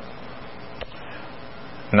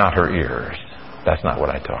 Not her ears. That's not what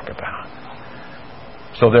I talk about.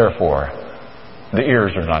 So therefore, the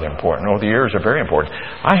ears are not important. No, the ears are very important.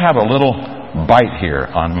 I have a little bite here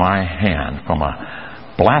on my hand from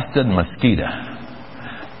a blasted mosquito.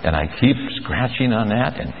 And I keep scratching on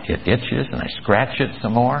that, and it itches, and I scratch it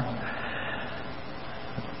some more.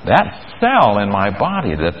 That cell in my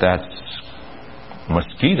body that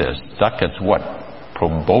mosquito stuck its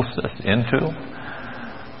proboscis into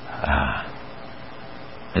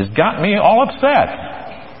has got me all upset.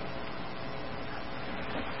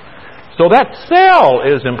 So that cell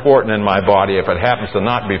is important in my body if it happens to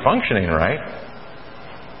not be functioning right.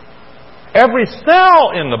 Every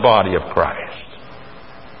cell in the body of Christ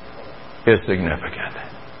is significant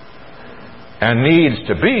and needs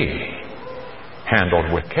to be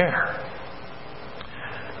handled with care.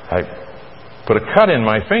 I put a cut in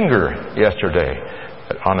my finger yesterday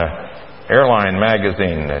on an airline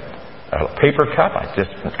magazine, a paper cut. I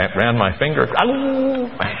just ran my finger.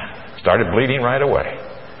 Started bleeding right away.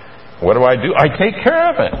 What do? I take care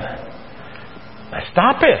of it. I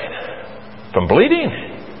stop it from bleeding.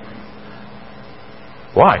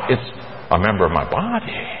 Why? It's a member of my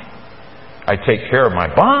body. I take care of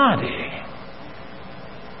my body.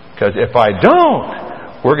 Because if I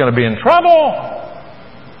don't, we're going to be in trouble.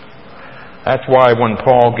 That's why when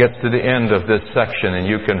Paul gets to the end of this section, and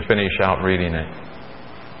you can finish out reading it,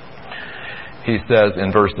 he says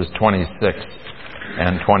in verses 26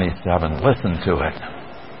 and 27, listen to it.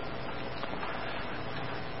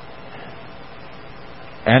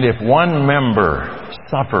 And if one member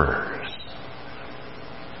suffers,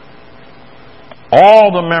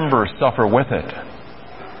 all the members suffer with it.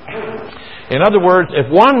 In other words,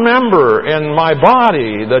 if one member in my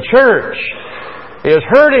body, the church, is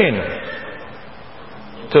hurting,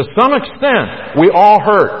 to some extent, we all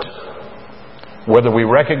hurt, whether we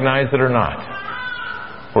recognize it or not.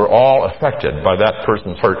 We're all affected by that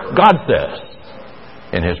person's hurt. God says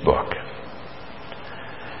in His book.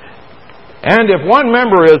 And if one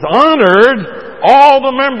member is honored, all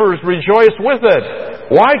the members rejoice with it.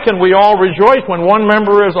 Why can we all rejoice when one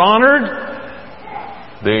member is honored?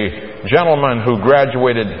 The gentleman who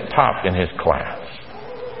graduated top in his class.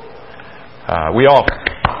 We all,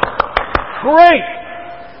 great!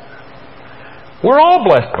 We're all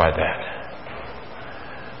blessed by that.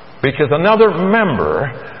 Because another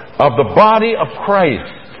member of the body of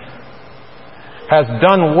Christ has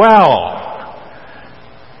done well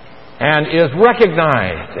and is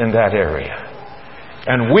recognized in that area.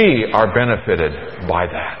 And we are benefited by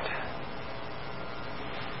that.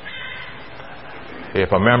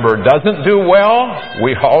 If a member doesn't do well,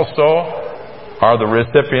 we also are the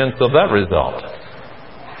recipients of that result.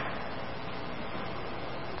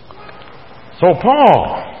 So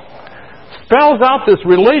Paul spells out this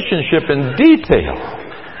relationship in detail.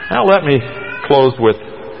 Now let me close with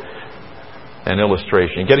an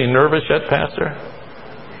illustration. Getting nervous yet, Pastor?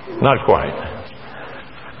 Not quite.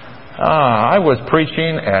 I was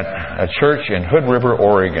preaching at a church in Hood River,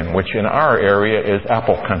 Oregon, which in our area is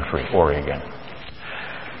apple country, Oregon.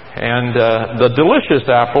 And the delicious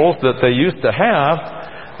apples that they used to have,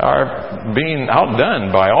 are being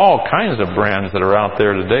outdone by all kinds of brands that are out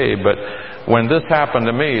there today. But when this happened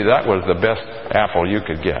to me, that was the best apple you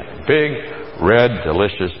could get. Big, red,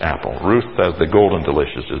 delicious apple. Ruth says the golden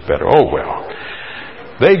delicious is better. Oh, well.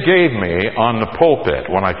 They gave me on the pulpit,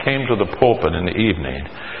 when I came to the pulpit in the evening,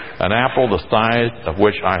 an apple the size of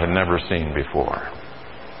which I had never seen before.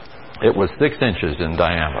 It was 6 inches in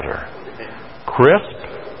diameter. Crisp,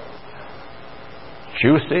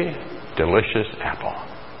 juicy, delicious apple.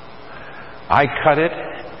 I cut it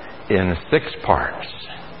in 6 parts.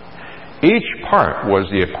 Each part was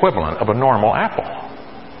the equivalent of a normal apple.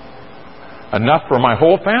 Enough for my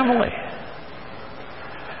whole family.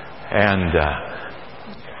 And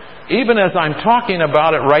even as I'm talking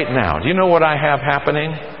about it right now, do you know what I have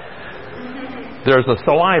happening? There's a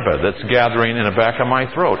saliva that's gathering in the back of my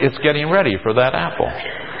throat. It's getting ready for that apple.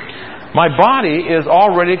 My body is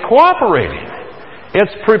already cooperating.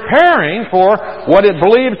 It's preparing for what it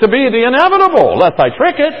believes to be the inevitable, lest I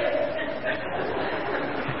trick it.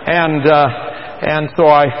 And so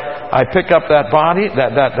I pick up that body,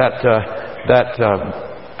 that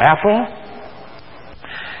apple,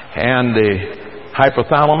 and the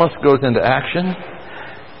hypothalamus goes into action.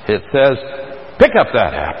 It says, pick up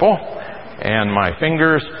that apple, and my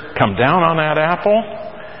fingers come down on that apple,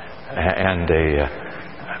 and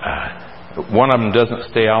one of them doesn't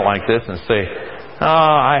stay out like this and say,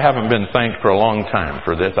 I haven't been thanked for a long time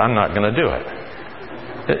for this. I'm not going to do it.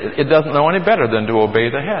 It doesn't know any better than to obey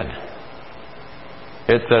the head.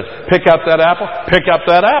 It says, pick up that apple, pick up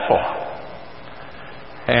that apple.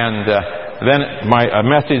 And then a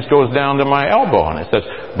message goes down to my elbow, and it says,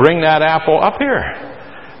 bring that apple up here.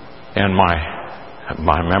 And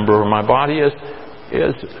my member of my body is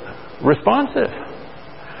responsive.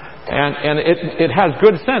 And it has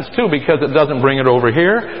good sense, too, because it doesn't bring it over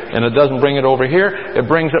here, and it doesn't bring it over here. It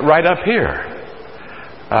brings it right up here,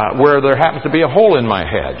 where there happens to be a hole in my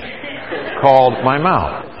head called my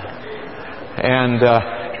mouth.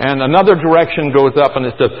 And another direction goes up, and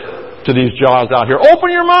it says to these jaws out here, open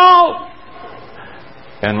your mouth!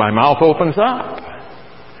 And my mouth opens up.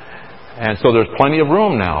 And so there's plenty of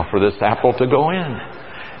room now for this apple to go in.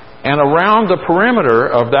 And around the perimeter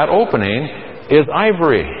of that opening is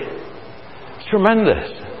ivory. It's tremendous.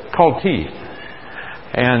 Called teeth.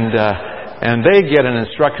 And they get an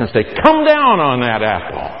instruction, say, come down on that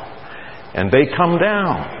apple. And they come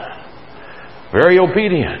down. Very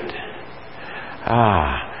obedient.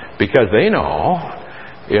 Because they know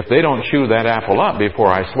if they don't chew that apple up before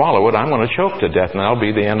I swallow it, I'm going to choke to death, and that'll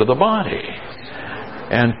be the end of the body.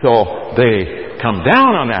 And so they come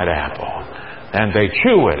down on that apple, and they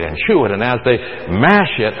chew it, and as they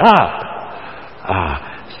mash it up,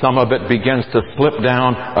 some of it begins to slip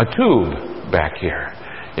down a tube back here.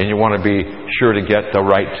 And you want to be sure to get the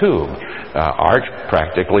right tube. Arch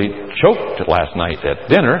practically choked last night at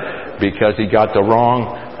dinner because he got the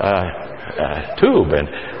wrong tube.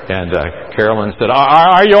 And Carolyn said,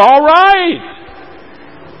 are you all right?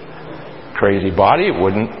 Crazy body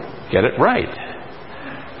wouldn't get it right.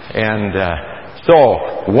 And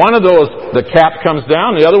so one of those, the cap comes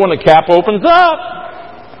down, the other one, the cap opens up.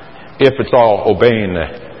 If it's all obeying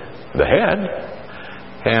the head.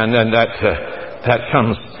 And then that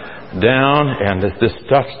comes down, and this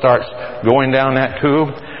stuff starts going down that tube.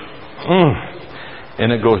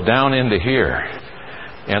 And it goes down into here.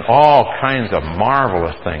 And all kinds of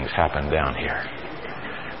marvelous things happen down here.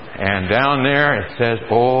 And down there it says,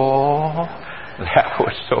 oh, that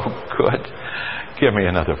was so good. Give me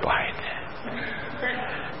another bite.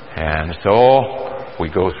 And so we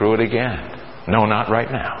go through it again. No, not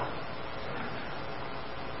right now.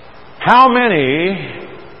 How many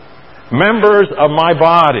members of my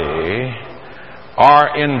body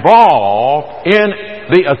are involved in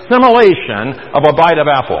the assimilation of a bite of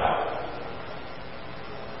apple?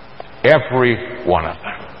 Every one of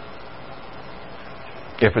them.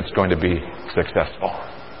 If it's going to be successful.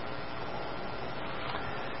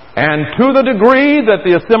 And to the degree that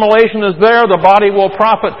the assimilation is there, the body will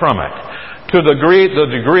profit from it. To the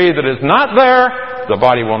degree that is not there, the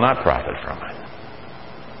body will not profit from it.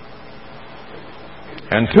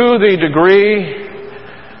 And to the degree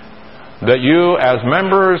that you, as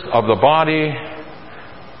members of the body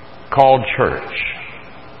called church,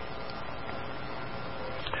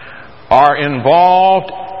 are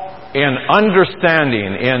involved in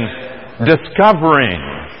understanding, in discovering,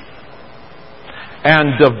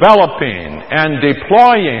 and developing, and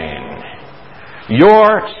deploying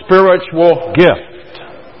your spiritual gift,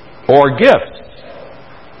 or gifts,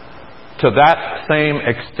 to that same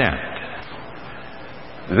extent,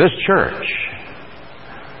 this church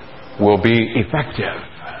will be effective.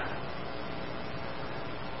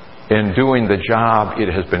 in doing the job it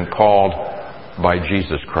has been called by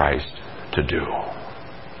Jesus Christ to do,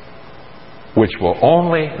 which will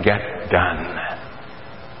only get done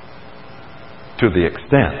to the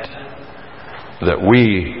extent that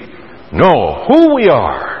we know who we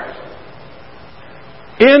are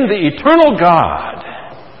in the eternal God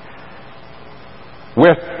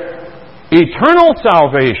with eternal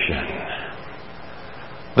salvation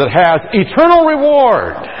that has eternal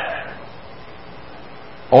reward.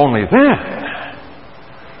 Only then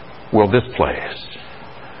will this place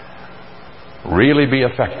really be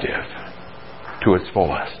effective to its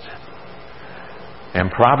fullest. And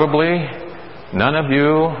probably none of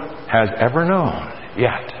you has ever known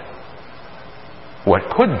yet what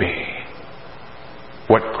could be,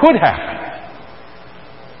 what could happen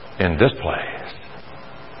in this place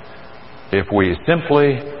if we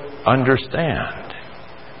simply understand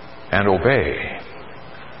and obey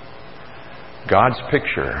God's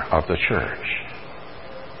picture of the church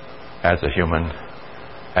as a human,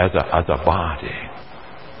 as a body.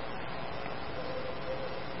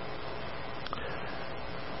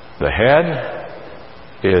 The head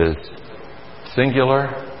is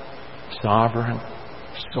singular, sovereign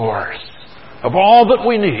source of all that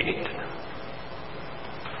we need.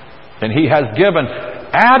 And He has given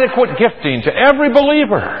adequate gifting to every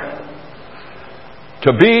believer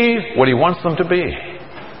to be what He wants them to be.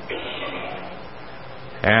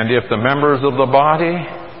 And if the members of the body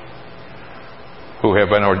who have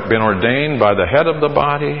been ordained by the head of the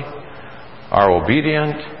body are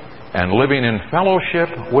obedient and living in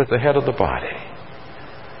fellowship with the head of the body,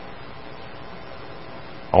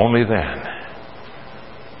 only then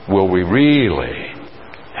will we really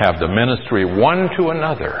have the ministry one to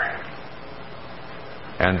another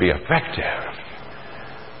and be effective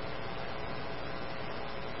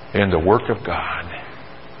in the work of God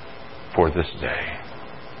for this day.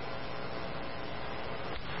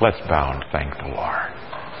 Let's bow and thank the Lord.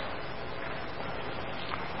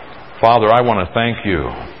 Father, I want to thank You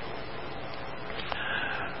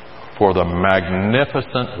for the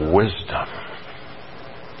magnificent wisdom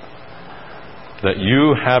that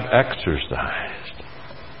You have exercised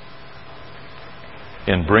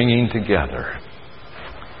in bringing together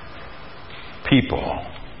people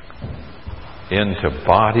into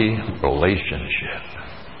body relationship.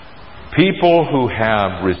 People who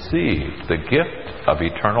have received the gift of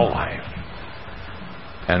eternal life,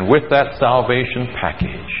 and with that salvation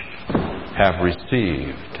package have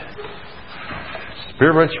received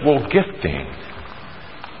spiritual gifting.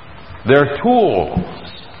 They're tools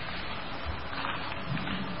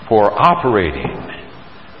for operating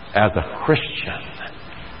as a Christian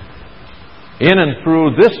in and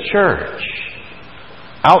through this church,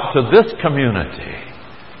 out to this community,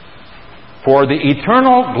 for the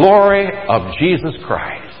eternal glory of Jesus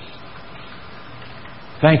Christ.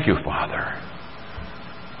 Thank You, Father.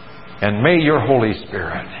 And may Your Holy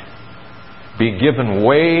Spirit be given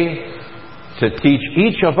way to teach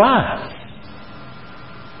each of us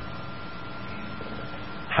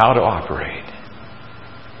how to operate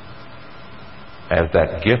as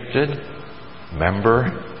that gifted member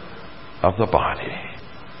of the body.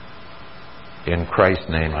 In Christ's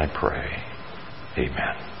name I pray.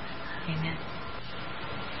 Amen. Amen.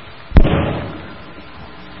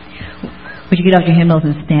 Would you get off your hymnals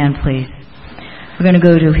and stand, please? We're going to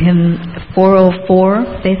go to hymn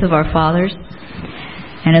 404, Faith of Our Fathers.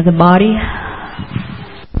 And as a body,